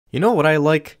You know what I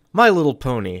like? My Little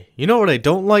Pony. You know what I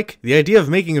don't like? The idea of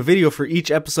making a video for each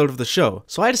episode of the show.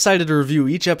 So I decided to review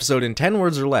each episode in 10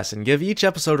 words or less and give each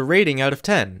episode a rating out of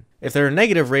 10. If there are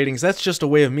negative ratings, that's just a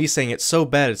way of me saying it's so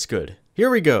bad it's good. Here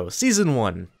we go, Season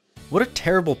 1. What a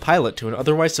terrible pilot to an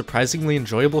otherwise surprisingly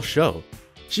enjoyable show.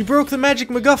 She broke the magic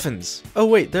MacGuffins! Oh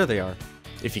wait, there they are.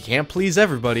 If you can't please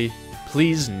everybody,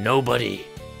 please nobody.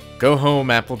 Go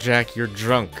home, Applejack, you're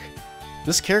drunk.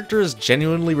 This character is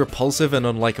genuinely repulsive and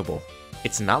unlikable.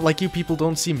 It's not like you people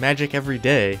don't see magic every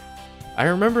day. I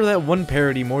remember that one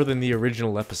parody more than the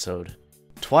original episode.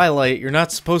 Twilight, you're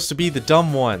not supposed to be the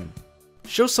dumb one.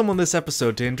 Show someone this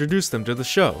episode to introduce them to the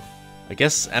show. I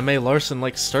guess M.A. Larson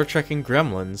likes Star Trek and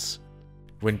Gremlins.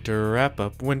 Winter wrap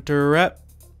up, winter wrap.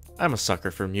 I'm a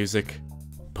sucker for music.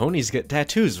 Ponies get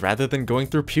tattoos rather than going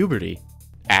through puberty.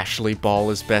 Ashley Ball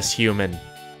is best human.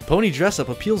 Pony dress up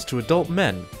appeals to adult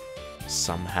men.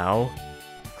 Somehow.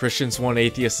 Christians 1,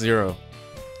 Atheists 0.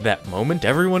 That moment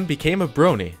everyone became a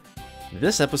brony.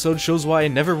 This episode shows why I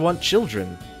never want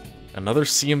children. Another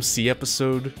CMC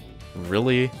episode?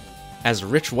 Really? As a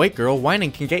rich white girl,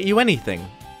 whining can get you anything.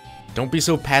 Don't be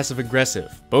so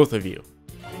passive-aggressive, both of you.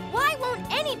 Why won't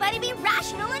anybody be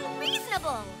rational and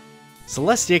reasonable?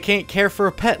 Celestia can't care for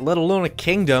a pet, let alone a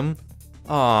kingdom.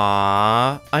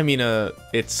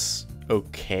 It's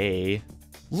okay.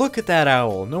 Look at that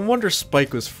owl, no wonder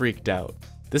Spike was freaked out.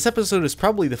 This episode is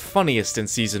probably the funniest in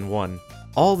Season 1.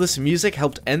 All this music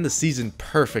helped end the season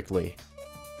perfectly.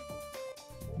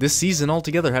 This season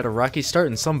altogether had a rocky start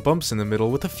and some bumps in the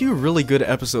middle with a few really good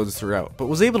episodes throughout, but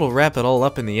was able to wrap it all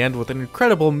up in the end with an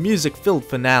incredible music-filled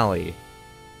finale.